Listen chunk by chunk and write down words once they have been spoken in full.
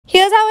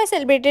Here's how I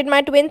celebrated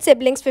my twin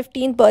siblings'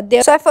 15th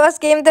birthday. So I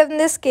first gave them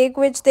this cake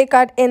which they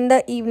cut in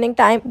the evening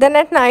time. Then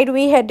at night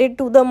we headed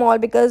to the mall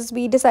because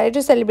we decided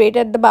to celebrate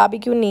at the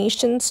Barbecue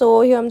Nation.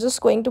 So here I'm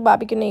just going to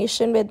Barbecue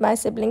Nation with my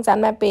siblings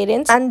and my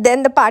parents. And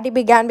then the party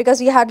began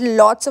because we had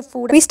lots of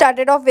food. We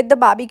started off with the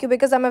barbecue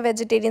because I'm a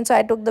vegetarian, so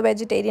I took the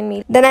vegetarian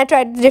meal. Then I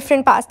tried the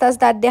different pastas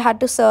that they had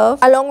to serve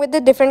along with the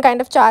different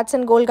kind of chaats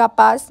and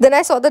golgappas. Then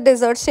I saw the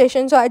dessert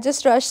station, so I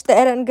just rushed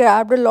there and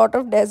grabbed a lot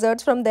of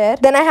desserts from there.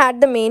 Then I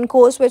had the main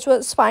course which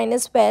was fine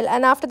as well,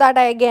 and after that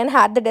I again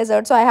had the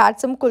dessert. So I had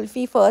some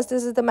kulfi first.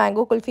 This is the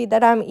mango kulfi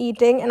that I'm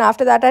eating, and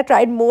after that I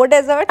tried more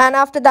dessert, and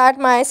after that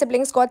my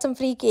siblings got some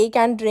free cake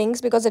and drinks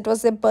because it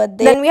was their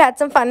birthday. Then we had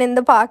some fun in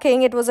the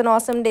parking. It was an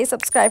awesome day.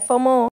 Subscribe for more.